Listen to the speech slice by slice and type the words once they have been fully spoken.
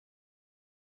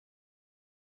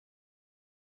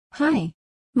Hi.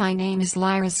 My name is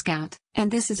Lyra Scout, and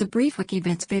this is a brief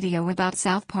Wikivids video about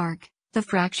South Park, The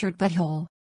Fractured Butthole.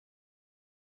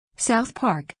 South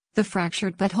Park, The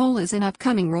Fractured Butthole is an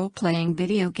upcoming role-playing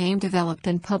video game developed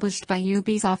and published by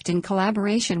Ubisoft in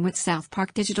collaboration with South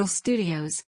Park Digital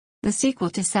Studios. The sequel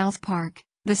to South Park,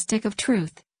 The Stick of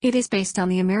Truth, it is based on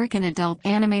the American adult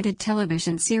animated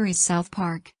television series South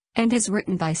Park, and is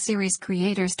written by series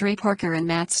creators Trey Parker and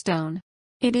Matt Stone.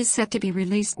 It is set to be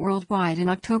released worldwide in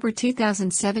October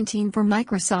 2017 for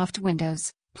Microsoft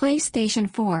Windows, PlayStation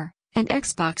 4, and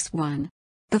Xbox One.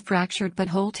 The Fractured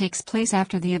Butthole takes place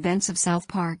after the events of South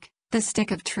Park, The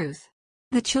Stick of Truth.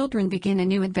 The children begin a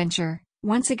new adventure,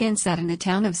 once again set in the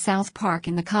town of South Park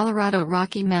in the Colorado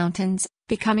Rocky Mountains,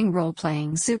 becoming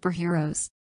role-playing superheroes.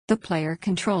 The player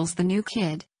controls the new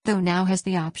kid, though now has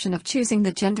the option of choosing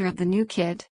the gender of the new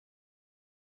kid.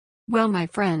 Well, my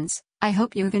friends, I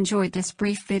hope you've enjoyed this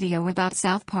brief video about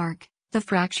South Park, The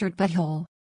Fractured Butthole.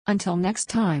 Until next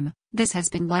time, this has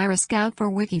been Lyra Scout for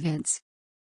Wikivids.